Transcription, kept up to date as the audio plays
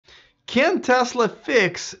Can Tesla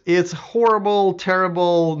fix its horrible,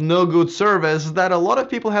 terrible, no good service that a lot of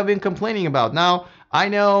people have been complaining about? Now, I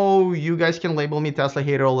know you guys can label me Tesla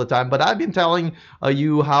hater all the time, but I've been telling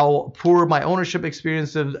you how poor my ownership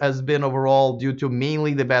experience has been overall due to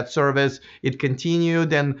mainly the bad service. It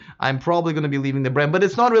continued, and I'm probably going to be leaving the brand, but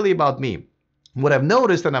it's not really about me. What I've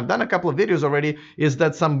noticed, and I've done a couple of videos already, is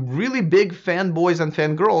that some really big fanboys and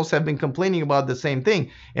fangirls have been complaining about the same thing.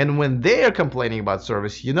 And when they are complaining about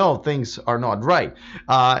service, you know things are not right.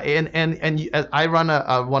 And I run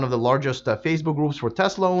one of the largest Facebook groups for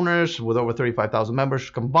Tesla owners with over 35,000 members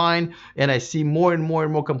combined, and I see more and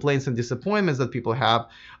more complaints and disappointments that people have.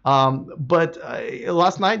 But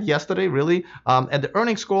last night, yesterday, really, at the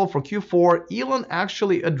earnings call for Q4, Elon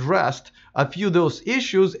actually addressed a few of those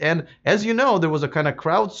issues. And as you know, there was a kind of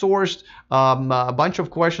crowdsourced, a bunch of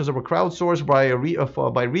questions that were crowdsourced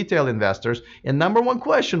by retail investors. And number one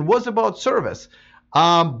question was about service.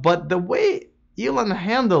 But the way Elon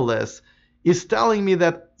handled this is telling me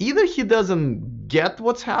that either he doesn't get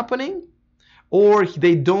what's happening or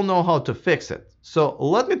they don't know how to fix it. So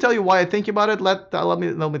let me tell you why I think about it. Let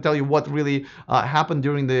me tell you what really happened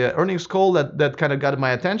during the earnings call that kind of got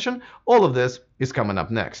my attention. All of this is coming up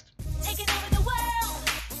next.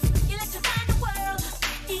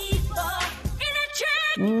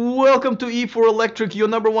 Welcome to E4 Electric, your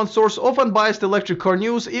number one source of unbiased electric car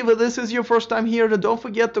news. If this is your first time here, then don't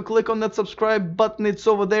forget to click on that subscribe button. It's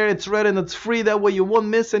over there, it's red and it's free. That way you won't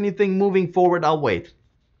miss anything moving forward. I'll wait.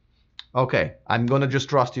 Okay, I'm gonna just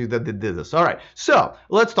trust you that they did this. All right, so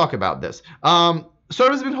let's talk about this. Service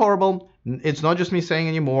has been horrible. It's not just me saying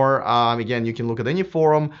anymore. Again, you can look at any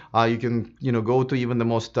forum. You can, go to even the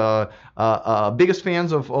most biggest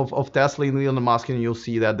fans of Tesla and Elon Musk, and you'll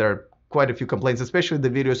see that there are quite a few complaints, especially the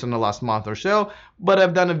videos in the last month or so. But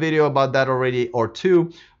I've done a video about that already, or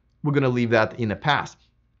two. We're gonna leave that in the past.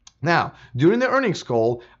 Now, during the earnings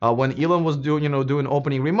call, when Elon was doing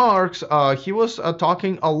opening remarks, he was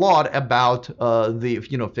talking a lot about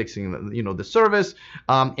fixing the service,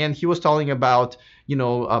 and he was talking about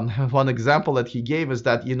one example that he gave is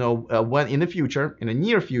that when in the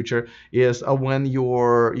near future is when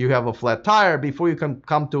you have a flat tire, before you can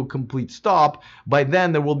come to a complete stop, by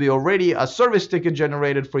then there will be already a service ticket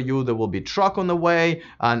generated for you. There will be truck on the way,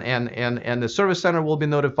 and the service center will be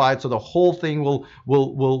notified. So the whole thing will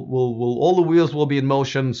all the wheels will be in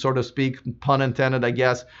motion, so to speak, pun intended, I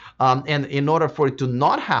guess. And in order for it to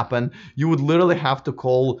not happen, you would literally have to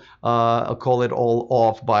call it all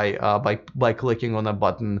off by clicking on a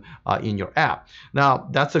button in your app. Now,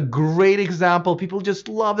 that's a great example. People just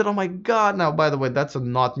loved it. Oh my God! Now, by the way, that's a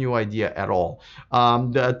not new idea at all.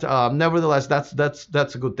 Nevertheless,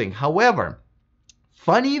 that's a good thing. However,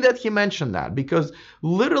 funny that he mentioned that, because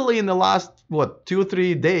literally in the last 2 or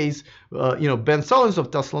 3 days, Ben Sullins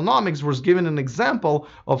of Teslanomics was given an example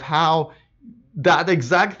of how that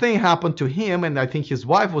exact thing happened to him, and I think his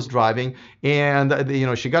wife was driving, and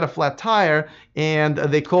she got a flat tire, and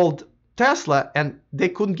they called Tesla, and they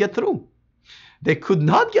couldn't get through. They could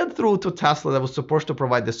not get through to Tesla that was supposed to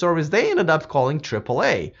provide the service. They ended up calling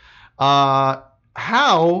AAA.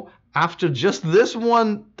 How, after just this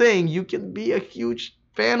one thing, you can be a huge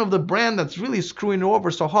fan of the brand that's really screwing you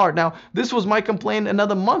over so hard? Now, this was my complaint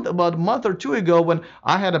about a month or two ago, when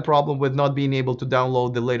I had a problem with not being able to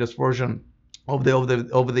download the latest version of the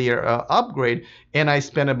over-the-air upgrade, and I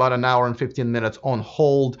spent about an hour and 15 minutes on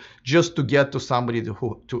hold just to get to somebody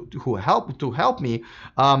to help me.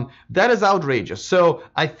 That is outrageous. So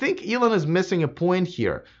I think Elon is missing a point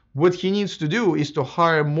here. What he needs to do is to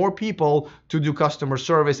hire more people to do customer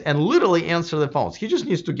service and literally answer the phones. He just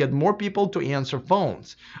needs to get more people to answer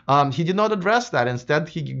phones. He did not address that. Instead,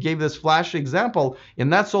 he gave this flash example,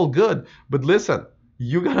 and that's all good. But listen,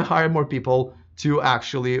 you got to hire more people to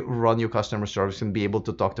actually run your customer service and be able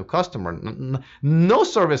to talk to customer. No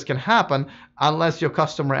service can happen unless your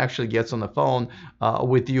customer actually gets on the phone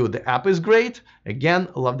with you. The app is great. Again,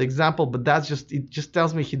 I love the example, but it just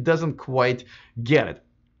tells me he doesn't quite get it.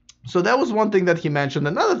 So that was one thing that he mentioned.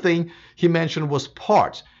 Another thing he mentioned was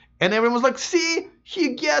parts. And everyone was like, see,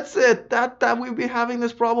 he gets it. That we've been having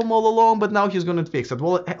this problem all along, but now he's going to fix it.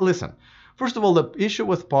 Well, listen, first of all, the issue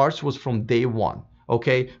with parts was from day one.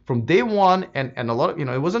 Okay, from day one, and a lot of,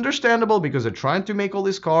 it was understandable because they're trying to make all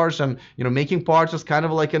these cars, and making parts is kind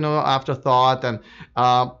of like afterthought, and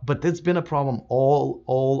but it's been a problem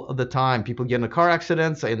all the time. People get in car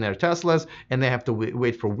accidents in their Teslas, and they have to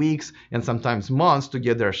wait for weeks and sometimes months to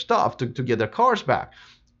get their stuff, to get their cars back.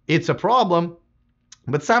 It's a problem,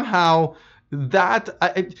 but somehow that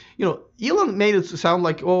Elon made it sound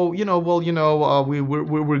like, oh, we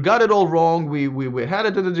got it all wrong. We had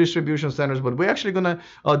it at the distribution centers, but we're actually gonna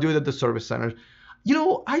do it at the service centers.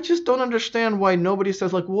 I just don't understand why nobody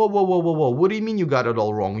says like, whoa, whoa, whoa, whoa, whoa. What do you mean you got it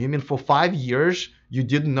all wrong? You mean for 5 years you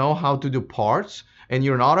didn't know how to do parts and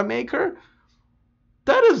you're an automaker?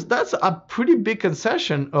 That's a pretty big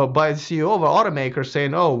concession by the CEO of an automaker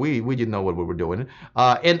saying, oh, we didn't know what we were doing.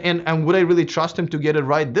 And would I really trust him to get it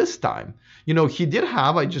right this time? He did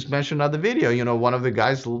have, I just mentioned in the video, one of the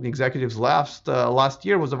guys, executives last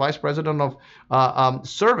year was the vice president of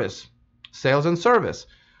sales and service.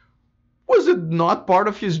 Was it not part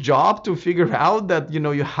of his job to figure out that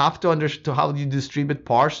you have to understand how you distribute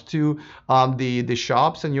parts to the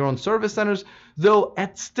shops and your own service centers? Though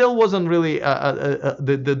it still wasn't really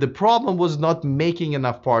the problem was not making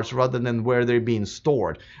enough parts rather than where they're being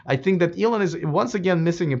stored. I think that Elon is once again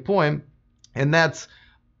missing a point, and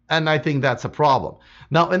I think that's a problem.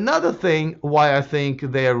 Now, another thing why I think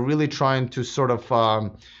they are really trying to sort of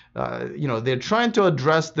they're trying to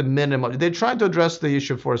address the minimum. They're trying to address the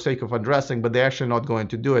issue for the sake of addressing, but they're actually not going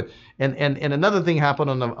to do it. And another thing happened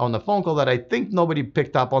on the phone call that I think nobody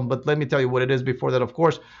picked up on, but let me tell you what it is before that. Of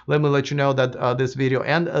course, let me let you know that this video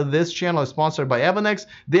and this channel is sponsored by Evanex,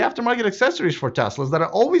 the aftermarket accessories for Teslas that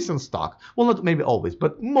are always in stock. Well, not maybe always,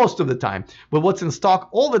 but most of the time. But what's in stock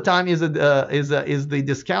all the time is the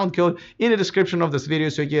discount code in the description of this video,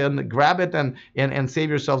 so you can grab it and save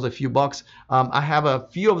yourselves a few bucks. I have a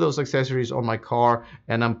few of those accessories on my car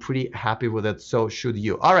and I'm pretty happy with it, so should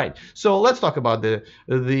you. All right, so let's talk about the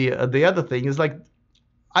other thing is like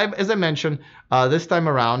as I mentioned this time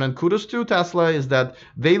around, and kudos to Tesla, is that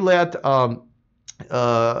they let the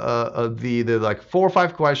like 4 or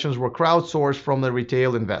 5 questions were crowdsourced from the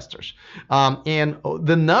retail investors, and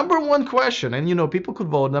the number one question, and people could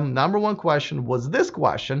vote them, number one question was this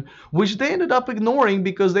question, which they ended up ignoring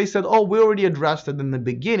because they said, oh, we already addressed it in the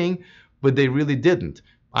beginning, but they really didn't.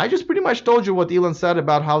 I just pretty much told you what Elon said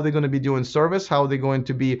about how they're going to be doing service, how they're going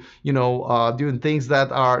to be, doing things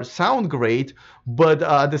that sound great, but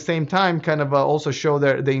at the same time kind of also show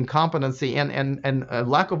the incompetency and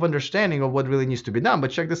lack of understanding of what really needs to be done.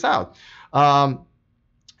 But check this out.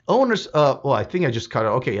 Owners, well, I think I just cut it.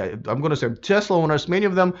 Okay, I'm going to say Tesla owners, many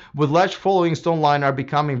of them with large followings online, are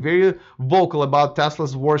becoming very vocal about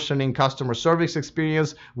Tesla's worsening customer service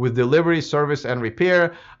experience with delivery, service, and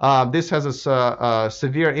repair. This has a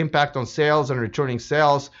severe impact on sales and returning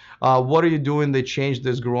sales. What are you doing to change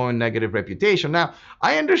this growing negative reputation? Now,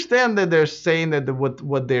 I understand that they're saying that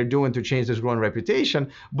what they're doing to change this growing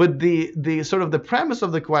reputation, but the sort of the premise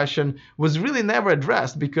of the question was really never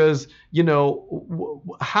addressed because,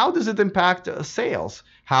 how does it impact sales?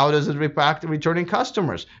 How does it impact returning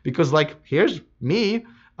customers? Because like, here's me.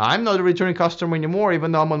 I'm not a returning customer anymore,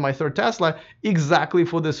 even though I'm on my 3rd Tesla, exactly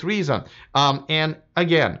for this reason. And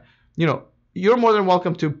again, you're more than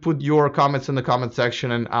welcome to put your comments in the comment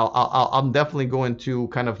section, and I'm definitely going to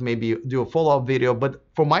kind of maybe do a follow-up video. But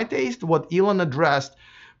for my taste, what Elon addressed,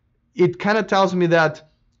 it kind of tells me that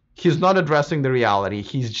he's not addressing the reality.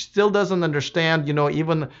 He still doesn't understand,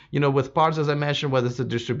 even, with parts, as I mentioned, whether it's the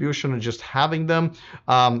distribution or just having them,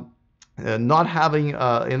 not having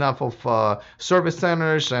enough of service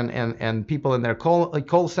centers and people in their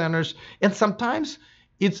call centers. And sometimes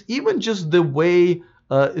it's even just the way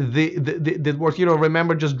the work,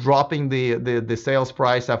 remember just dropping the sales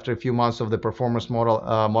price after a few months of the performance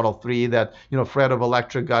Model 3 that, Fred of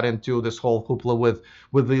Electric got into this whole hoopla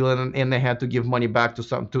with Elon, and they had to give money back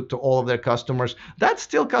to all of their customers. That's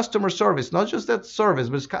still customer service, not just that service.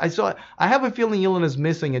 But I have a feeling Elon is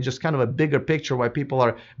missing just kind of a bigger picture why people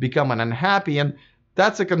are becoming unhappy, and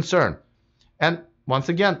that's a concern. And once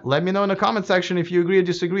again, let me know in the comment section if you agree or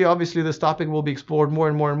disagree. Obviously, this topic will be explored more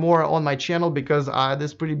and more and more on my channel because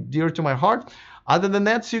this is pretty dear to my heart. Other than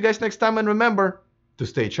that, see you guys next time, and remember to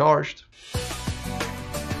stay charged.